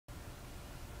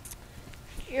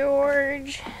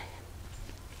George.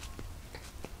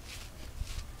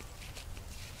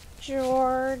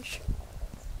 George.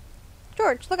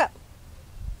 George, look up.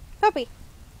 Puppy.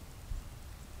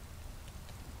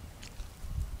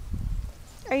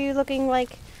 Are you looking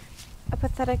like a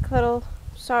pathetic little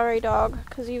sorry dog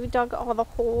because you dug all the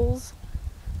holes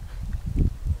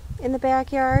in the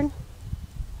backyard?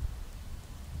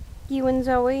 You and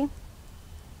Zoe?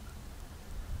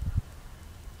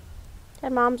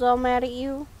 And Mom's all mad at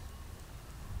you?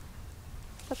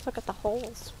 Let's look at the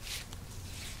holes.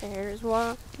 There's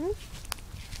one.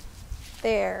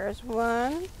 There's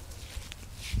one.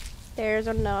 There's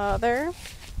another.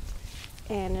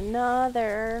 And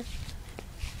another.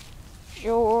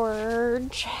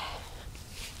 George.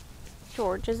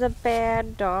 George is a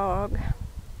bad dog.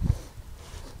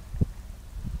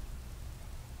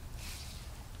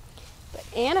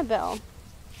 But Annabelle.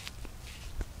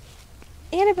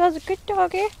 Annabelle's a good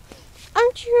doggy.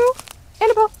 Aren't you?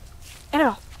 Annabelle.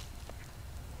 Annabelle.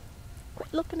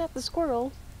 Quit looking at the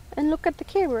squirrel and look at the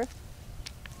camera.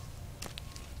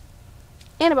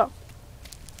 Annabelle.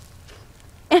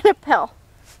 Annabelle.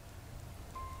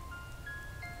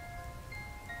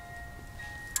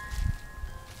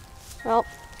 Well,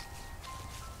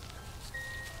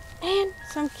 and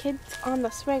some kids on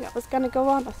the swing. I was gonna go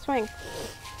on the swing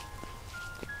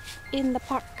in the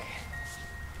park.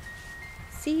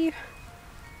 See?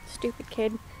 Stupid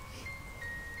kid.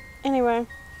 Anyway,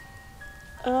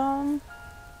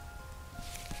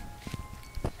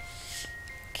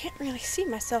 can't really see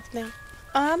myself now.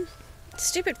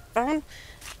 Stupid phone.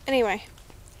 Anyway,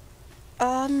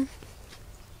 yeah.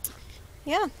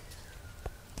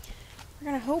 We're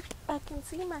gonna hope I can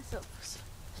see myself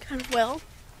kind of well.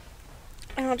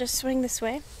 And I'll just swing this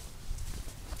way.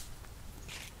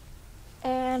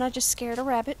 And I just scared a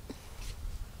rabbit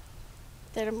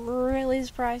that I'm really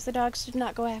surprised the dogs did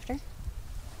not go after.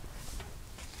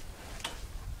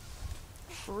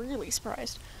 Really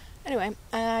surprised. Anyway,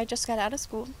 I just got out of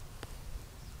school.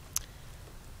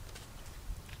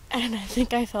 And I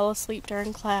think I fell asleep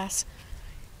during class.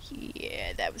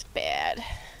 Yeah, that was bad.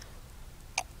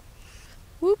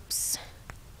 Whoops.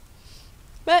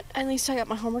 But at least I got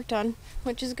my homework done,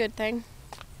 which is a good thing.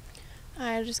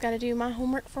 I just gotta do my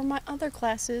homework for my other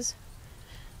classes.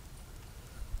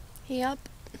 Yep.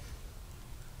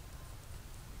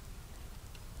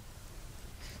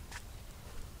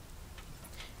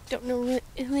 Don't know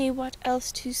really what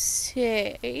else to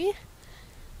say.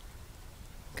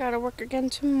 Gotta work again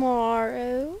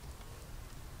tomorrow.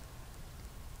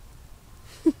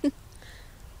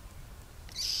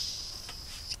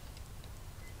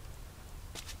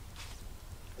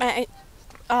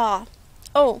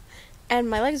 Oh, and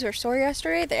my legs were sore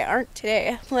yesterday. They aren't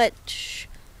today, which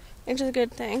is a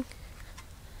good thing.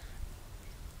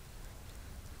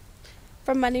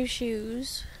 From my new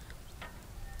shoes.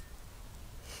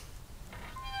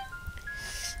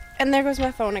 And there goes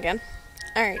my phone again.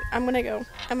 Alright, I'm gonna go.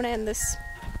 I'm gonna end this.